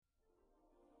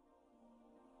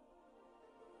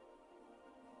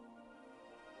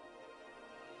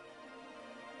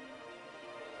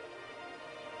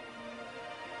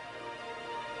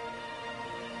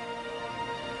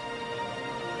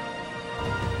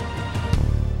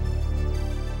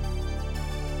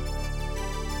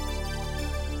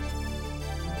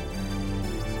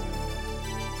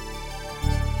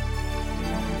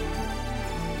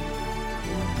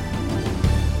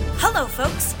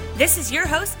This is your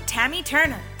host, Tammy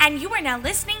Turner, and you are now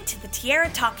listening to the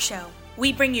Tierra Talk Show.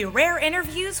 We bring you rare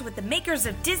interviews with the makers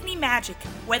of Disney magic.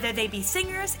 Whether they be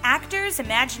singers, actors,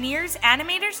 Imagineers,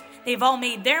 animators, they've all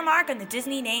made their mark on the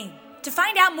Disney name. To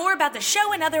find out more about the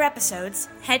show and other episodes,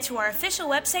 head to our official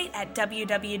website at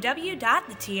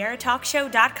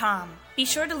www.thetierratalkshow.com. Be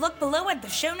sure to look below at the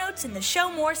show notes in the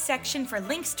Show More section for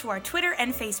links to our Twitter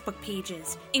and Facebook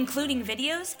pages, including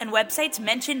videos and websites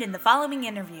mentioned in the following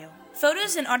interview.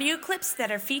 Photos and audio clips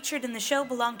that are featured in the show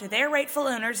belong to their rightful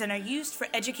owners and are used for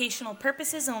educational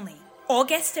purposes only. All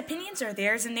guest opinions are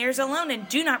theirs and theirs alone and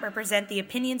do not represent the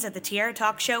opinions of the Tierra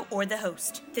Talk Show or the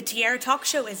host. The Tierra Talk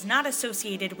Show is not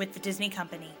associated with the Disney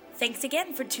Company. Thanks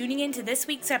again for tuning in to this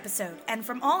week's episode, and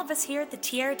from all of us here at the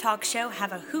Tierra Talk Show,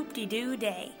 have a hoop-de-doo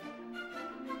day.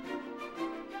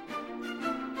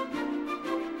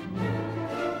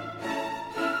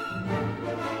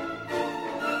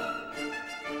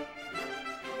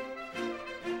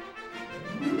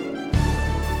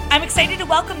 I'm excited to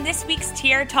welcome this week's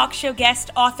Tierra Talk Show guest,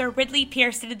 author Ridley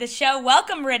Pearson, to the show.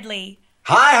 Welcome, Ridley.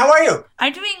 Hi, how are you?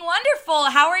 I'm doing wonderful.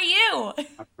 How are you?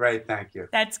 I'm great, thank you.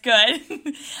 That's good.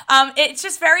 It's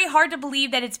just very hard to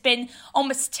believe that it's been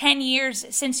almost 10 years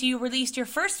since you released your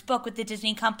first book with the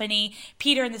Disney Company,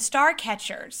 Peter and the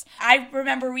Starcatchers. I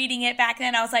remember reading it back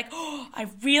then. I was like, oh,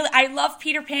 I love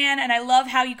Peter Pan, and I love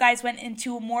how you guys went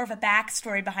into more of a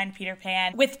backstory behind Peter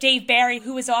Pan with Dave Barry,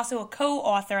 who was also a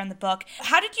co-author on the book.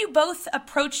 How did you both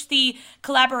approach the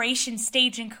collaboration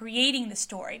stage in creating the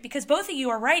story? Because both of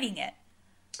you are writing it.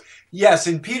 Yes,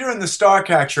 in Peter and the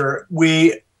Starcatcher,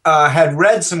 we had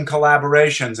read some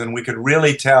collaborations, and we could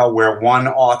really tell where one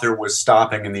author was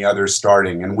stopping and the other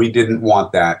starting, and we didn't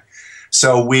want that.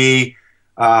 So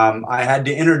I had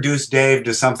to introduce Dave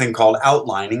to something called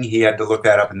outlining. He had to look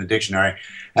that up in the dictionary.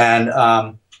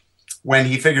 And when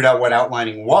he figured out what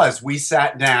outlining was, we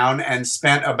sat down and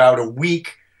spent about a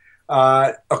week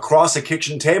across a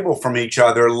kitchen table from each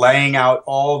other, laying out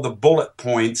all the bullet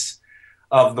points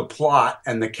of the plot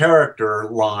and the character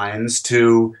lines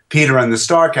to Peter and the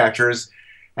Starcatchers,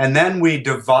 and then we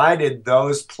divided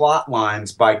those plot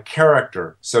lines by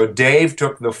character. So Dave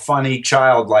took the funny,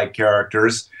 childlike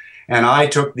characters, and I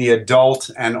took the adult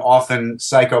and often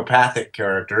psychopathic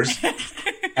characters.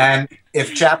 And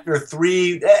if chapter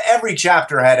 3, every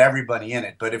chapter had everybody in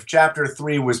it, but if chapter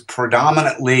 3 was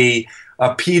predominantly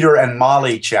a Peter and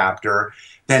Molly chapter,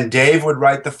 then Dave would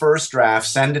write the first draft,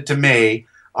 send it to me.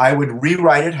 I would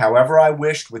rewrite it however I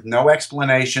wished with no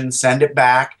explanation, send it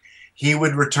back. He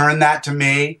would return that to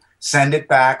me, send it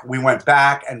back. We went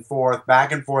back and forth,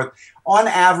 on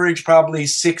average probably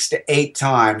 6 to 8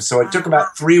 times. So it took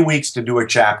about 3 weeks to do a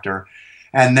chapter,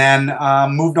 and then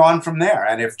moved on from there.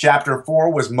 And if chapter 4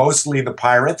 was mostly the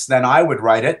pirates, then I would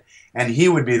write it, and he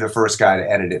would be the first guy to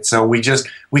edit it. So we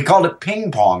called it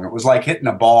ping pong. It was like hitting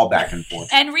a ball back and forth.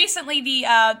 And recently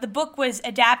the book was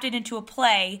adapted into a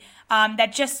play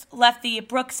that just left the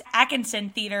Brooks Atkinson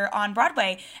Theater on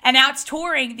Broadway, and now it's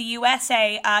touring the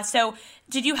USA. So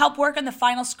did you help work on the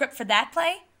final script for that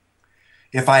play?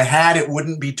 If I had, it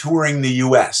wouldn't be touring the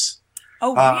U.S.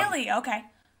 Oh, really? Okay.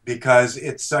 Because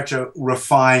it's such a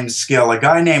refined skill. A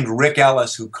guy named Rick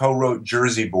Ellis, who co-wrote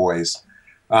Jersey Boys,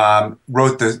 is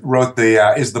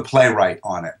the playwright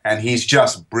on it, and he's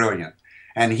just brilliant.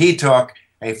 And he took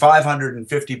a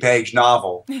 550-page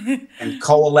novel and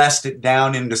coalesced it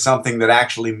down into something that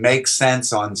actually makes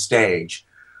sense on stage.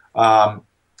 And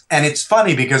it's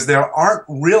funny because there aren't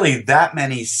really that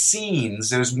many scenes.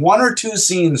 There's 1 or 2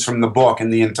 scenes from the book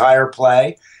in the entire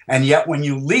play, and yet when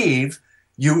you leave,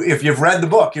 if you've read the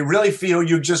book, you really feel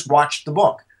you just watched the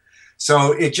book.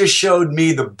 So it just showed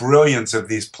me the brilliance of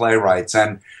these playwrights.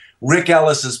 And Rick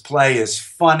Ellis's play is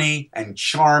funny and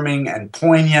charming and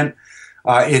poignant.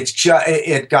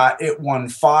 It won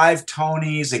 5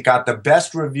 Tonys. It got the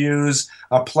best reviews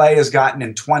a play has gotten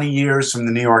in 20 years from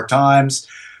the New York Times.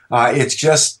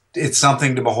 It's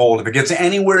something to behold. If it gets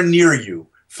anywhere near you,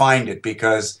 find it,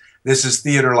 because this is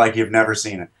theater like you've never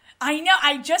seen it. I know.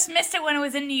 I just missed it when it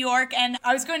was in New York, and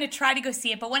I was going to try to go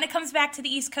see it. But when it comes back to the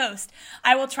East Coast,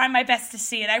 I will try my best to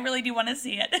see it. I really do want to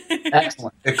see it.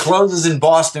 Excellent. It closes in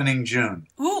Boston in June.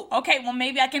 Ooh, okay. Well,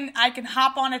 maybe I can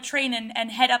hop on a train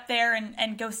and head up there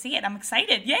and go see it. I'm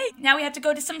excited. Yay. Now we have to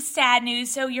go to some sad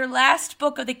news. So your last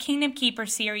book of the Kingdom Keeper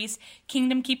series,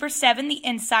 Kingdom Keeper 7, The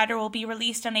Insider, will be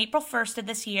released on April 1st of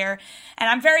this year. And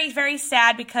I'm very, very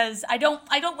sad because I don't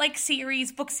like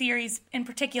book series in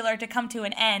particular, to come to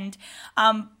an end.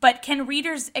 But can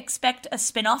readers expect a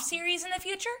spin-off series in the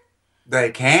future? They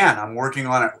can. I'm working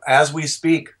on it as we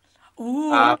speak.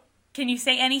 Ooh. Can you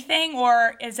say anything,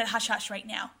 or is it hush-hush right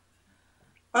now?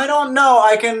 I don't know.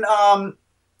 I can.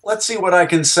 let's see what I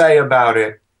can say about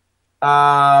it.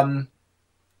 Um,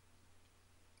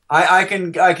 I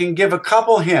can give a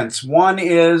couple hints. One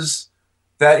is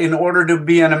that in order to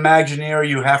be an Imagineer,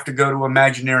 you have to go to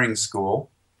Imagineering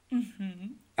school.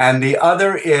 Mm-hmm. And the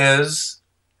other is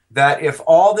that if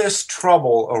all this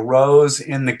trouble arose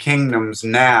in the kingdoms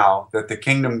now that the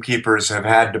kingdom keepers have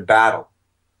had to battle,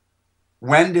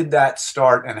 when did that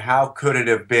start and how could it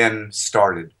have been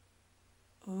started?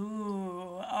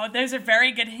 Ooh, oh, those are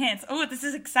very good hints. Oh, this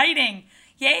is exciting.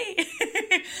 Yay.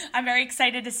 I'm very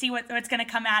excited to see what's going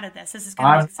to come out of this. This is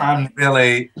going to be exciting. I'm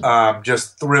really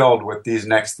just thrilled with these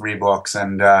next three books.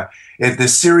 And the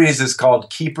series is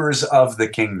called Keepers of the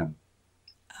Kingdom.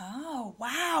 Oh,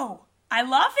 wow. I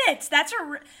love it.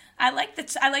 I like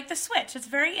the switch. It's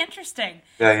very interesting.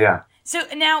 Yeah. So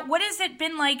now, what has it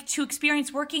been like to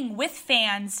experience working with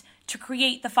fans to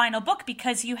create the final book?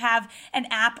 Because you have an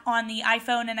app on the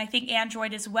iPhone and I think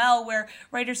Android as well, where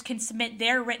writers can submit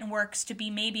their written works to be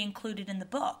maybe included in the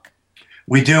book.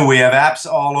 We do. We have apps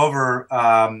all over,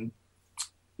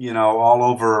 all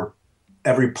over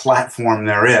every platform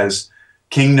there is.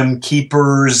 Kingdom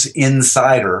Keepers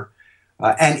Insider.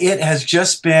 And it has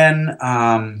just been,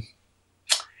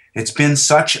 it's been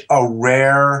such a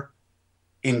rare,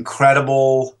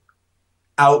 incredible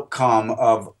outcome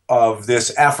of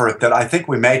this effort that I think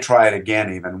we may try it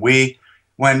again. Even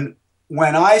when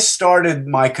I started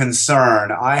my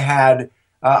concern,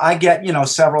 I get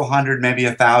several hundred, maybe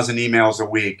 1,000 emails a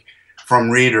week from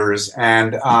readers,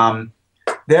 and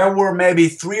there were maybe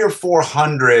 300 or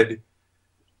 400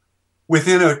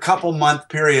 within a couple month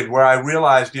period where I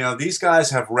realized these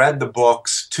guys have read the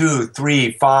books 2,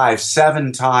 3, 5,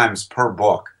 7 times per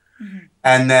book. Mm-hmm.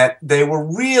 And that they were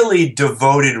really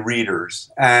devoted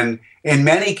readers, and in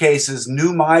many cases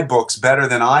knew my books better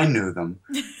than I knew them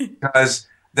because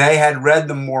they had read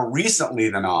them more recently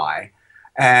than I,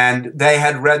 and they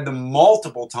had read them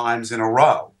multiple times in a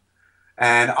row.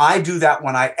 And I do that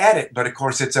when I edit, but of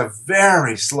course it's a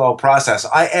very slow process.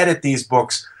 I edit these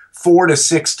books 4 to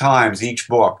 6 times each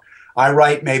book. I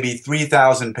write maybe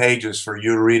 3,000 pages for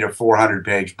you to read a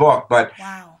 400-page book, but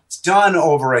wow. It's done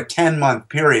over a 10-month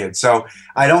period, so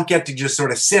I don't get to just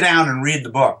sort of sit down and read the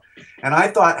book. And I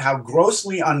thought how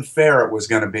grossly unfair it was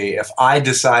going to be if I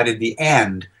decided the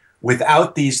end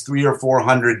without these 300 or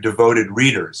 400 devoted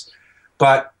readers.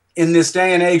 But in this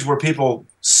day and age where people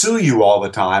sue you all the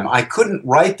time, I couldn't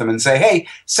write them and say, hey,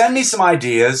 send me some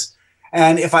ideas,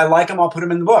 and if I like them, I'll put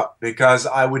them in the book, because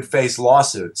I would face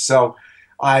lawsuits. So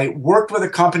I worked with a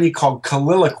company called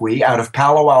Colloquy out of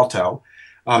Palo Alto,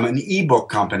 an ebook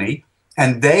company,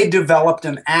 and they developed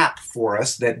an app for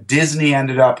us that Disney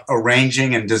ended up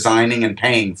arranging and designing and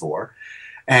paying for.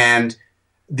 And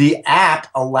the app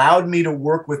allowed me to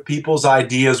work with people's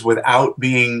ideas without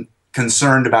being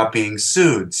concerned about being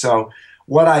sued. So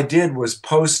what I did was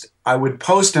I would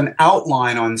post an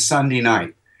outline on Sunday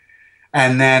night.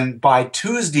 And then by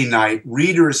Tuesday night,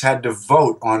 readers had to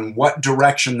vote on what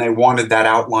direction they wanted that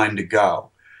outline to go.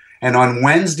 And on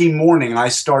Wednesday morning, I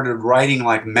started writing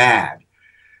like mad.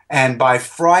 And by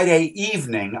Friday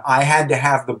evening, I had to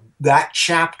have that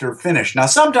chapter finished. Now,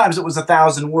 sometimes it was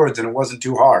 1,000 words and it wasn't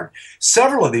too hard.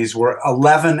 Several of these were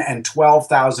 11 and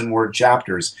 12,000 word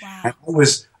chapters. Wow. And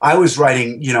I was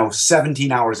writing,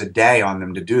 17 hours a day on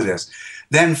them to do this.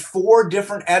 Then 4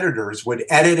 different editors would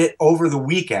edit it over the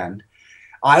weekend.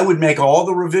 I would make all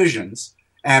the revisions.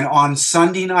 And on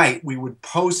Sunday night, we would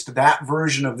post that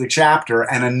version of the chapter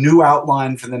and a new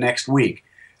outline for the next week.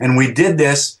 And we did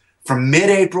this from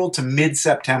mid-April to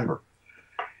mid-September.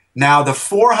 Now, the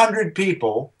 400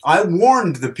 people, I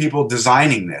warned the people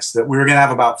designing this that we were going to have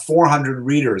about 400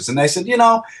 readers. And they said,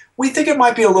 we think it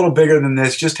might be a little bigger than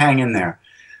this. Just hang in there.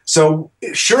 So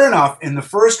sure enough, in the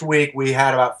first week, we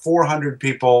had about 400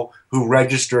 people who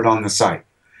registered on the site.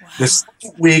 The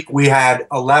second week, we had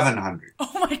 1,100.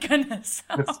 Oh, my goodness.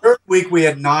 The third week, we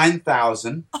had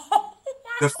 9,000. Oh, wow.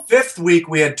 The fifth week,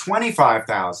 we had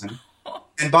 25,000.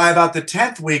 And by about the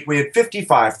 10th week, we had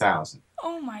 55,000.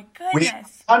 Oh, my We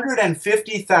goodness. had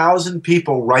 150,000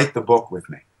 people write the book with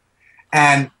me.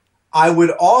 And I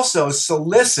would also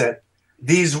solicit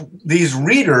these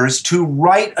readers to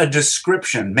write a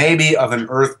description, maybe of an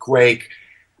earthquake,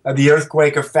 the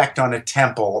earthquake effect on a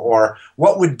temple, or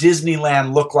what would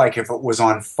Disneyland look like if it was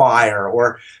on fire,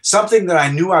 or something that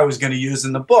I knew I was going to use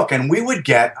in the book. And we would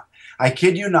get, I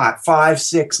kid you not, 5,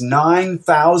 6,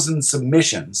 9,000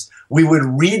 submissions. We would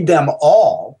read them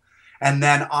all, and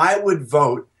then I would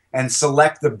vote and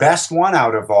select the best one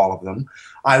out of all of them.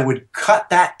 I would cut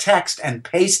that text and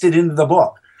paste it into the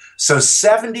book. So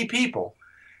 70 people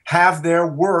have their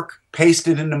work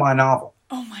pasted into my novel.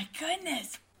 Oh, my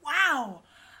goodness. Wow.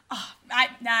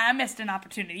 I missed an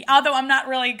opportunity. Although I'm not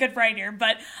really a good writer,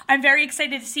 but I'm very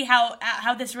excited to see how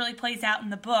this really plays out in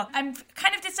the book. I'm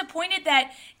kind of disappointed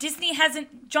that Disney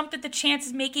hasn't jumped at the chance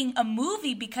of making a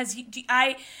movie, because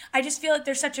I just feel like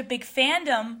there's such a big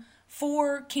fandom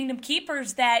for Kingdom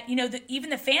Keepers that, even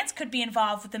the fans could be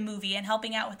involved with the movie and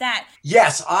helping out with that.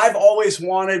 Yes, I've always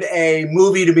wanted a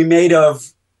movie to be made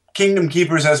of Kingdom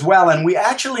Keepers as well, and we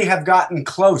actually have gotten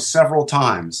close several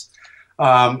times.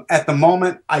 At the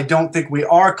moment, I don't think we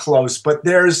are close, but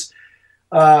there's,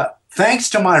 thanks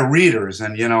to my readers,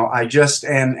 and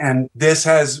and this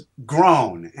has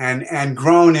grown and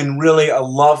grown in really a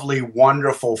lovely,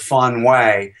 wonderful, fun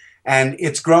way. And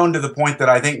it's grown to the point that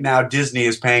I think now Disney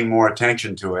is paying more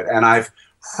attention to it. And I've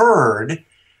heard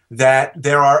that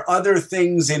there are other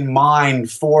things in mind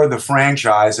for the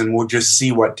franchise, and we'll just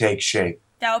see what takes shape.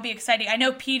 That would be exciting. I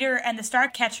know Peter and the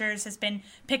Starcatchers has been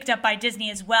picked up by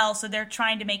Disney as well, so they're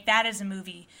trying to make that as a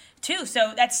movie too.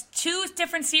 So that's 2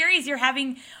 different series you're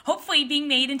having, hopefully being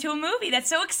made into a movie. That's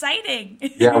so exciting.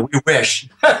 Yeah, we wish.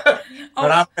 But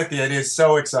I'm with you. It is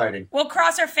so exciting. We'll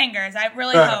cross our fingers. I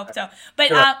really hope so.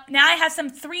 But now I have some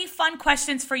 3 fun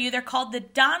questions for you. They're called the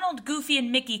Donald, Goofy,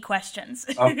 and Mickey questions.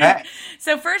 Okay.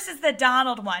 So first is the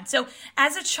Donald one. So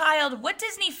as a child, what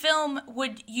Disney film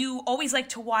would you always like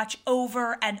to watch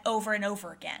over and over and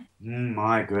over again?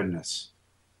 My goodness.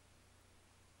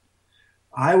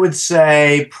 I would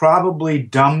say probably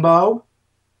Dumbo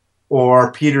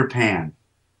or Peter Pan.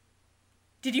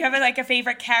 Did you have a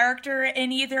favorite character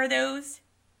in either of those?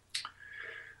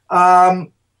 I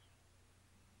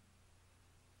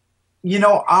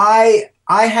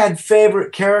had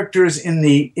favorite characters in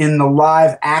the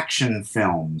live action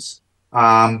films,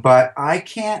 but I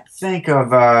can't think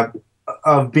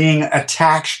of being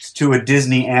attached to a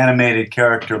Disney animated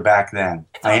character back then.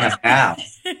 I am now.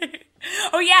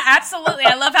 Oh, yeah, absolutely.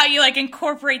 I love how you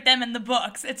incorporate them in the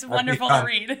books. It's wonderful to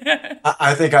read.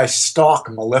 I think I stalk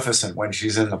Maleficent when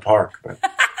she's in the park. But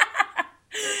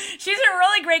she's a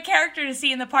really great character to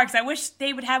see in the parks. I wish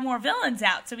they would have more villains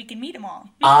out so we can meet them all.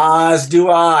 As do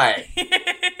I.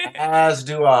 As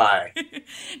do I.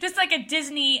 Just like a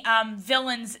Disney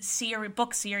villains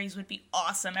book series would be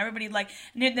awesome. Everybody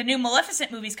the new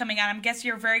Maleficent movie's coming out. I guess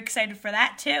you're very excited for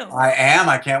that too. I am.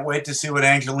 I can't wait to see what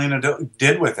Angelina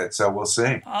did with it. So we'll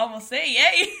see. Oh, we'll see.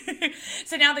 Yay!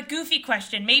 So now the Goofy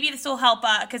question. Maybe this will help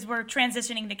because we're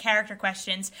transitioning to character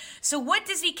questions. So what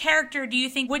Disney character do you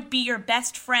think would be your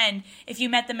best friend if you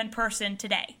met them in person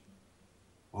today?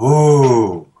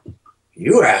 Ooh,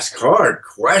 you ask hard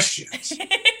questions.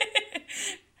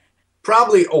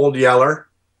 Probably Old Yeller.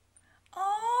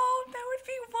 Oh, that would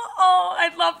be... Oh,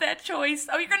 I love that choice.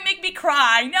 Oh, you're going to make me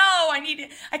cry. No,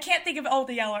 I can't think of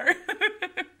Old Yeller.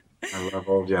 I love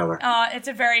Old Yeller. It's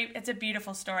a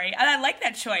beautiful story. And I like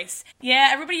that choice.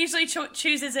 Yeah, everybody usually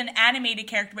chooses an animated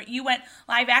character, but you went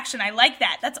live action. I like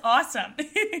that. That's awesome.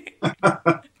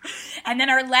 And then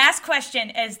our last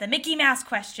question is the Mickey Mouse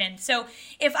question. So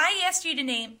if I asked you to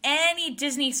name any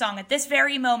Disney song at this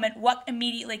very moment, what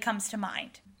immediately comes to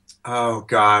mind? Oh,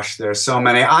 gosh, there's so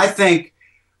many. I think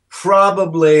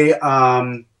probably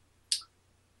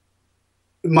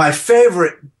my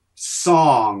favorite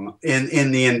song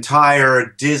in the entire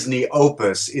Disney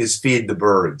opus is Feed the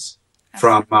Birds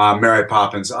from Mary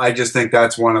Poppins. I just think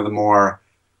that's one of the more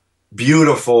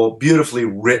beautifully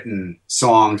written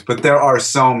songs. But there are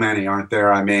so many, aren't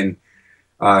there? I mean,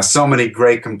 so many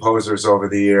great composers over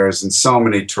the years and so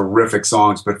many terrific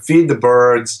songs. But Feed the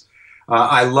Birds...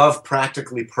 I love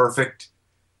Practically Perfect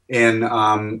in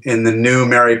the new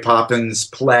Mary Poppins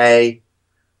play.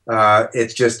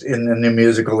 It's just in the new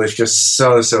musical. It's just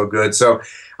so good. So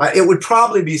it would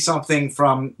probably be something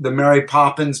from the Mary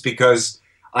Poppins because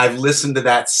I've listened to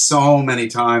that so many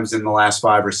times in the last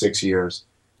 5 or 6 years.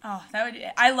 Oh,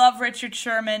 I love Richard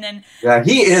Sherman, and yeah,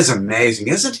 he is amazing,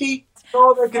 isn't he?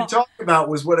 All they could talk about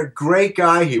was what a great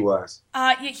guy he was.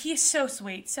 Yeah, he's so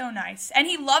sweet, so nice, and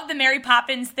he loved the Mary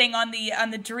Poppins thing on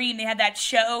the Dream. They had that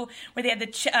show where they had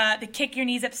the kick your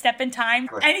knees up, step in time,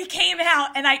 and he came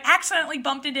out, and I accidentally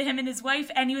bumped into him and his wife,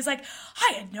 and he was like,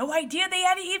 "I had no idea they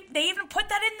even put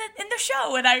that in the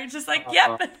show," and I was just like,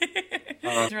 "Yep."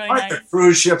 It's really nice. The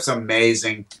cruise ship's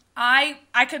amazing. I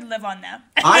could live on them.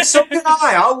 So can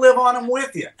I. I'll live on them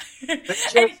with you.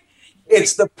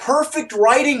 It's the perfect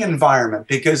writing environment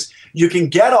because you can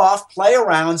get off, play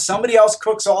around. Somebody else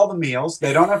cooks all the meals.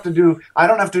 I don't have to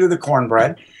do the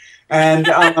cornbread, and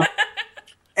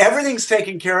everything's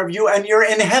taken care of you, and you're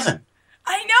in heaven.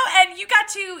 I know, and you got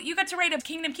to write a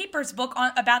Kingdom Keepers book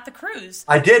about the cruise.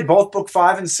 I did. Both book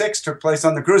 5 and 6 took place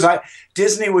on the cruise.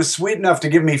 Disney was sweet enough to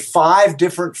give me 5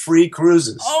 different free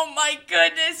cruises. Oh my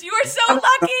goodness, you are so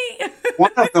lucky!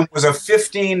 One of them was a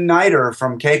 15-nighter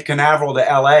from Cape Canaveral to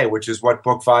L.A., which is what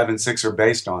book 5 and 6 are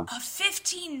based on. A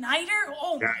 15-nighter?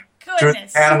 Oh, Yeah. my Through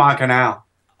goodness. the Panama Canal.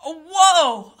 Oh,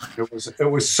 whoa.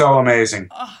 It was so amazing.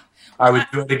 I would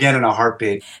do it again in a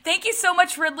heartbeat. Thank you so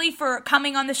much, Ridley, for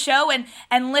coming on the show. And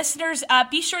listeners,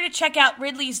 be sure to check out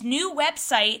Ridley's new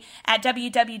website at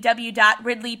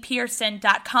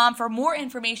www.ridleypearson.com for more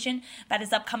information about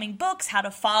his upcoming books, how to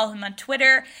follow him on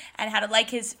Twitter, and how to like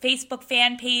his Facebook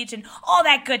fan page, and all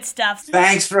that good stuff.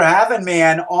 Thanks for having me.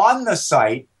 And on the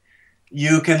site,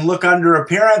 you can look under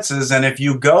appearances. And if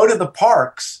you go to the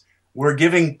parks, we're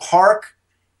giving park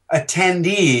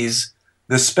attendees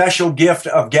the special gift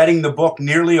of getting the book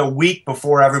nearly a week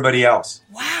before everybody else.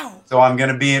 Wow. So I'm going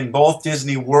to be in both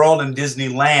Disney World and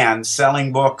Disneyland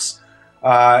selling books,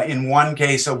 in one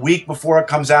case a week before it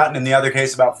comes out, and in the other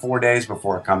case about 4 days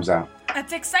before it comes out.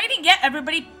 That's exciting. Yeah,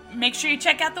 everybody, make sure you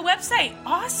check out the website.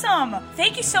 Awesome.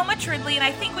 Thank you so much, Ridley, and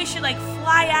I think we should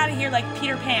fly out of here like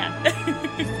Peter Pan.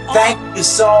 Thank you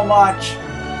so much.